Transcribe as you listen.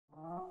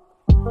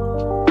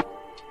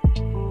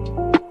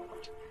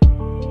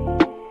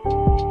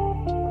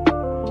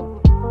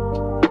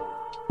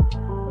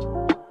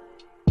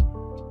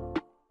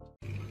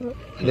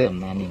What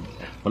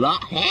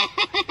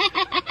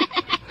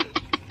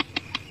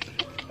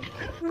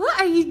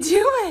are you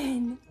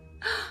doing?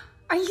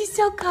 Are you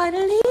so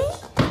cuddly?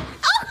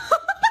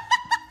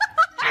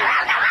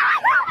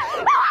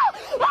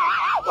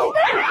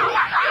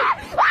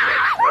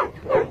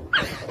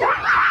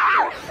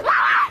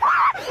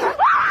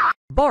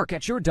 Bark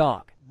at your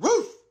dog.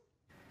 Roof!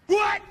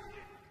 What?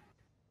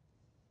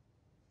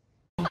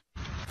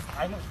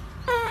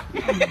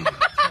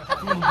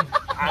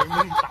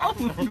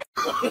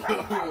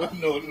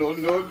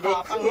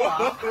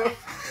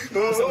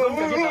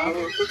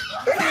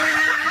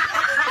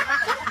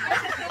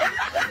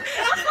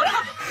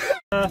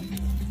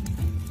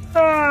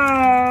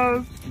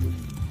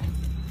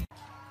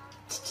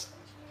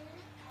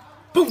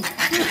 Boom!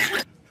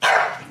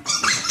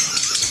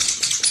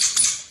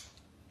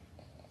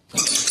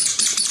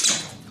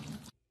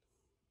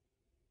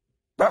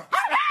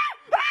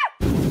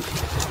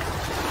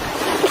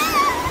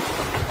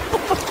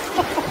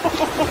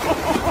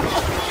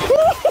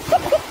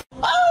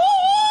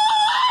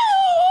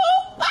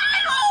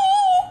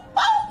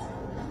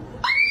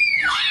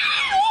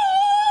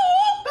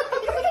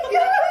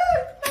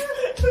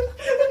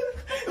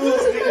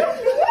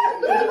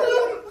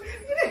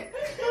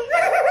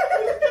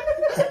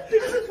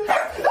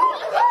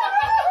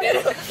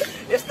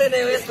 Este na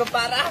yung esko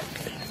para.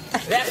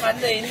 Kaya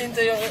kanda hindi to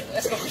yung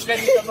esko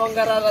kuskanita mong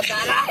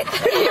gararatara.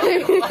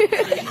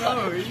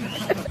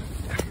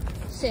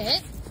 Sit.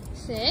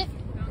 Sit.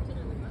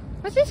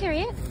 What's this,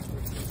 Harriet?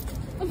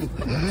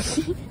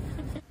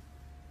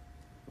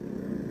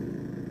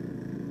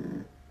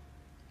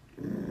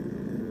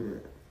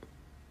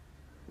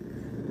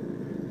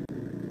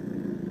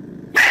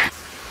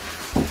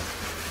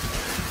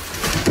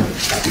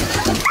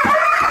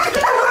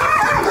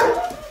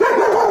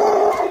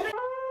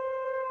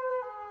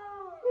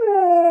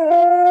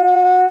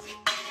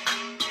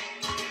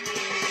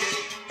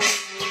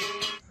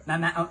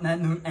 Nana out na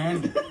noon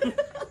and.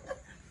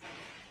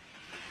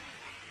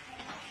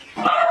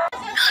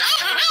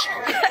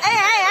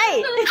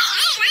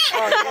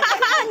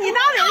 你到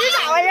底是咋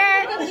回事？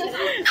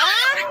啊！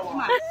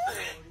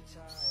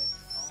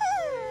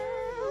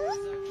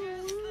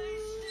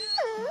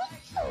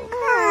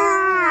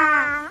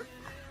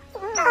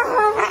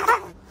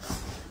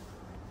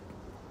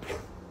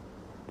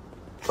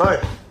哎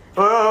哎哎！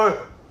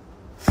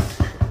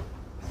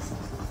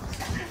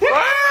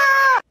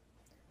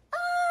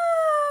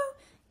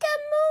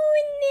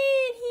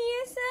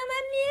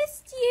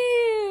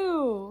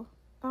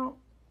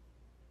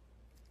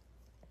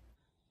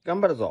 頑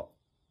張るぞ。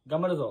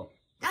頑張るぞ。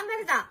頑張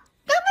るぞ。頑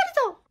張る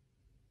ぞ。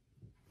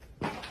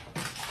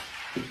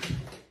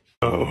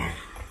Oh.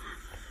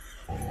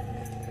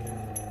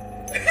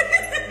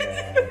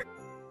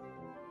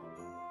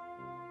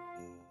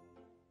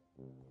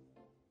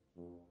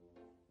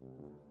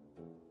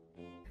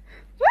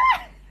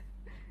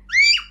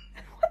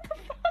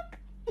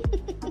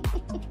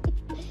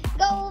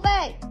 Go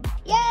away.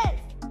 Yes.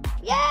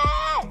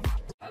 Yes.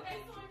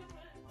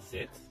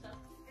 Sit.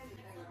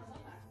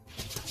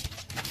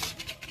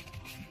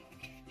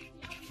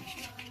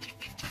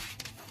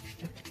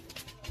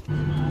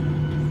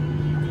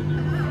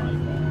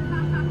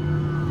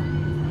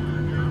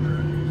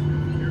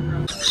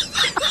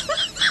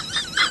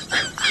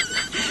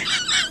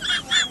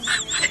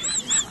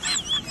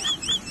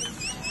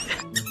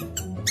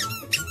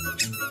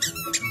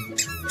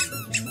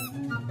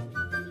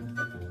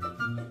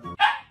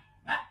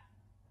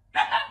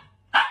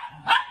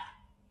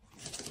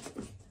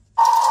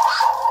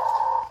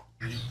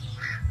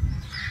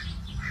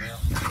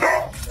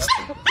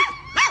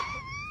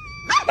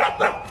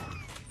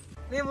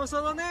 Nih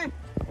musuh lo nih.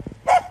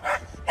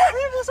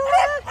 Nih musuh lo.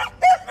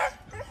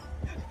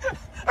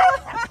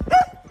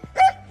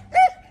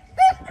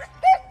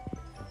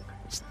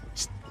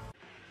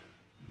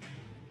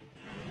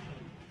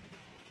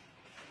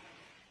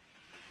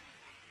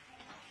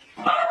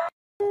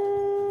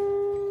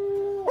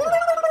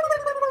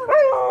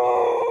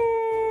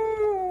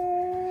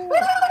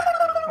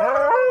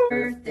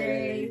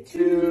 Birthday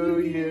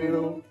to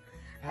you.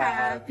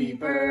 Happy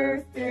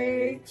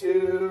birthday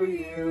to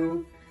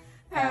you.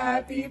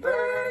 Happy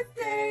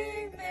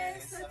birthday,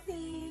 Miss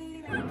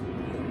Athena.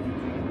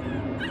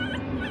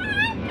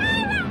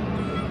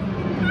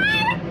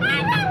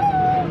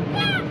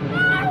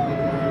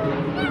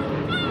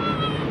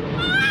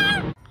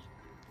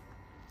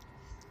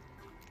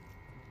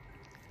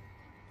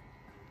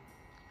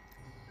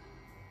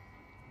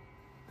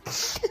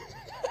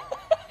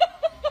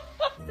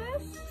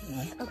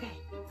 Okay.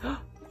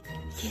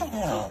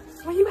 Yeah.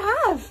 What do you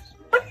have?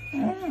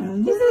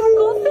 Is it a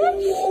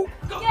goldfish?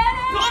 Get it!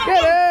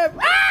 Get him!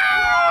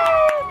 Ah!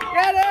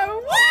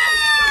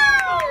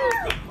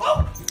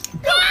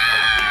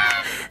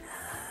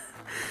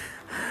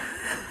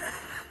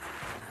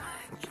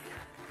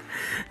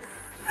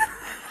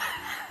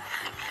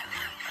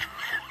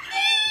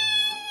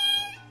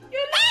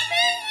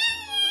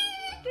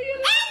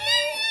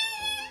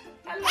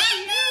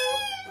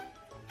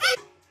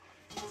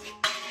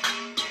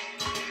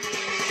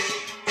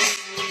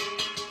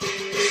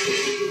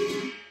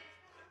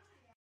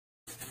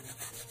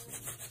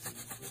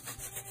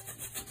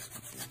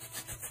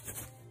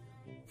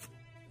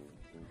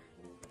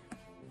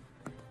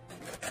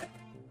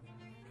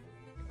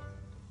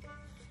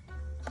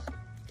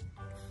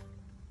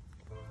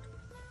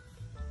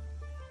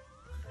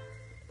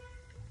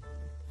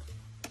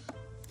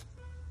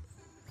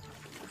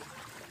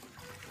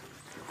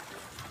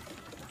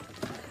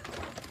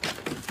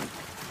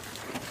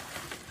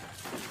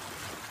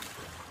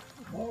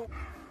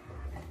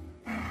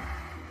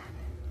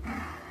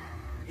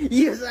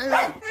 Yes, I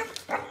know.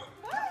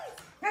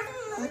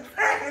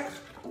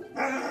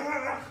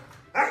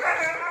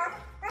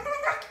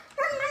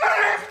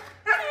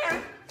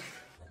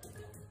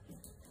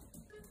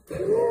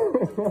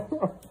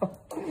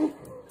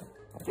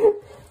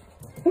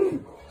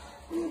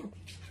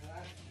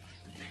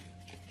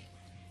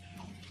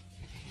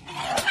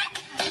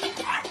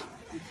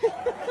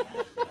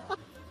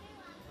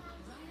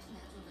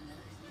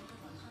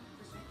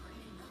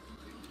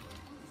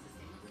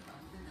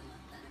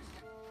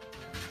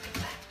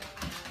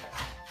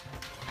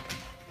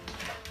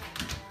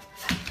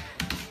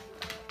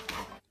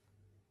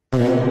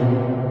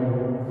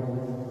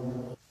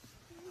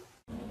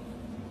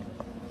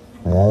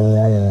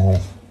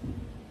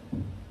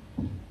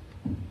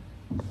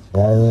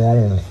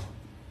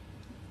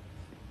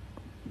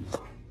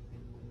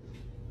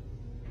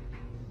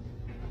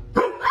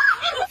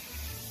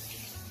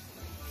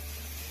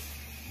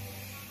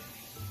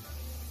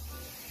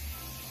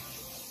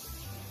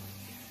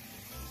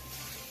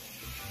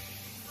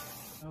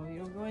 Oh, you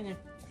don't go in there.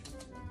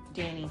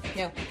 Danny,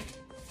 no.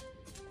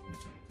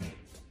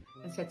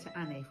 I said to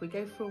Annie, if we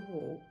go for a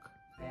walk,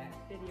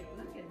 video,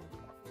 look at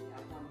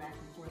going back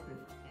and forth with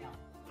it now.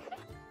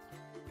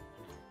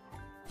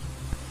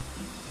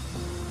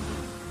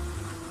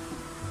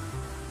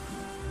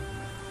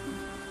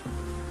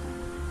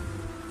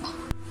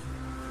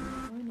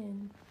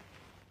 Morning.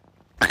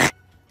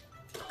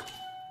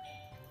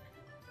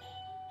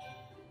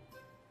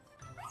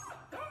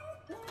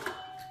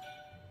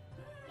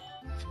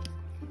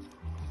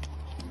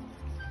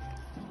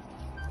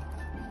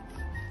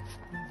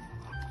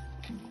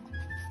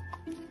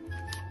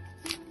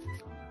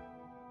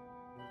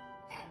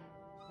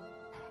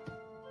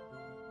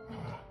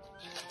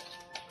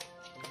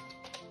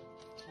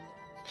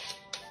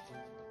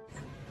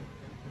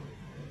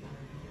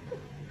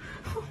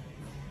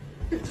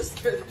 Just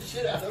scared the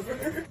shit out of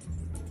her.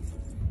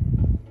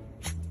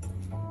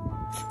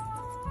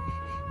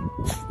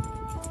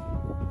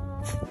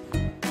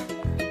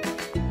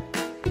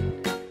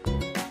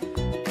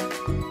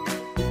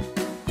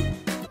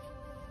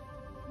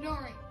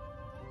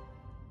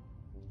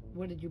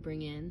 What did you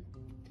bring in?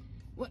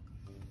 What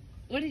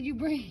did you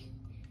bring?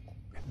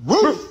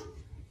 Woof!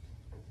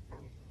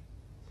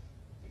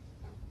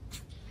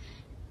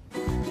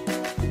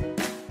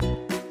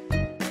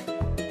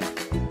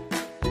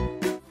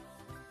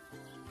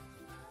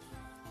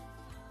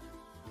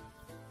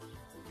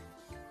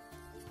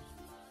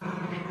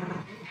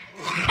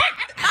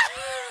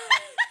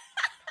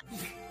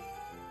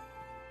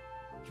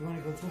 Do you want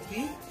to go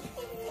poopy?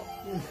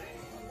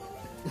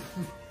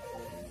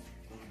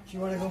 Do you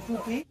want to go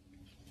poopy?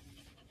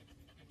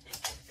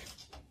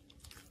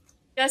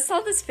 Just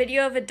saw this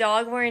video of a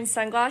dog wearing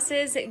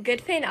sunglasses.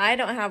 Good thing I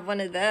don't have one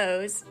of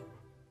those.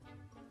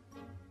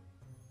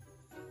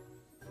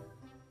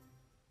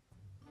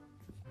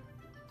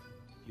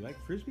 You like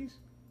frisbees?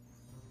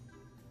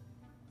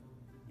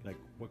 You like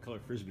what color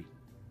frisbee?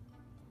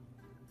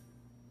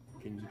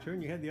 Can you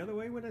turn your head the other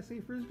way when I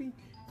say frisbee?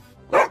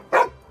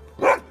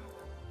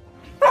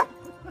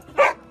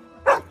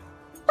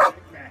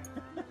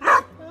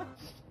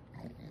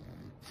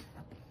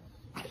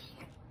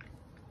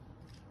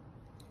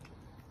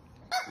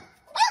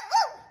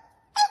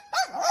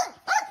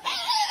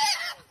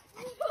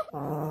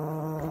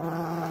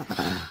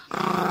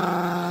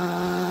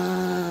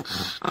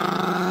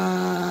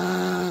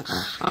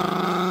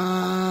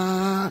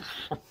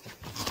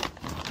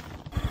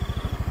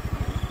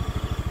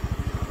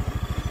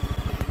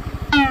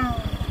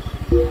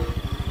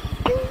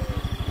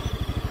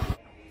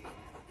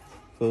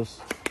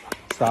 Goose,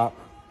 stop.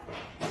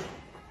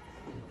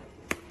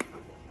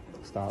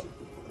 Stop.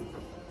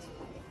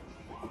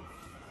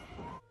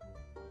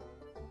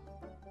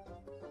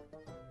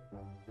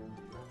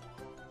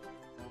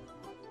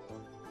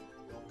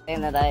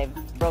 And that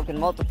I've broken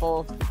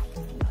multiple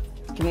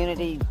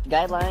community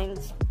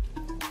guidelines.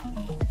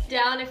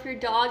 Down if your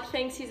dog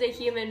thinks he's a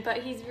human, but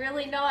he's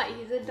really not.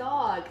 He's a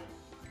dog.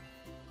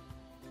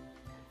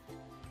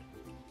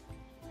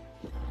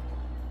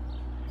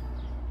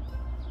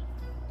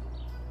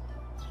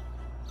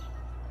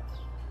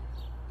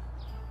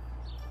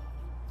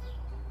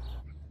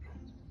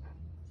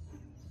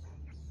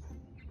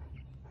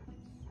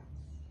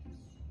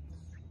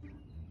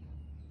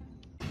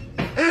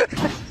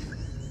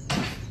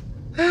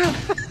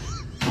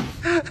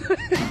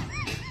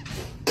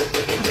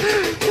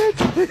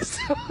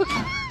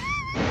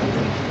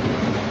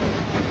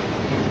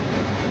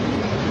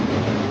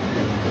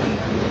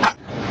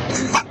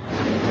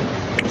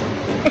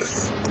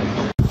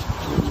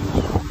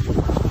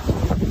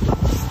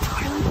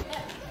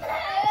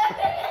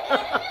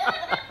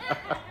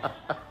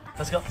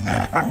 Let's go.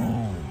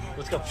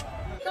 Let's go.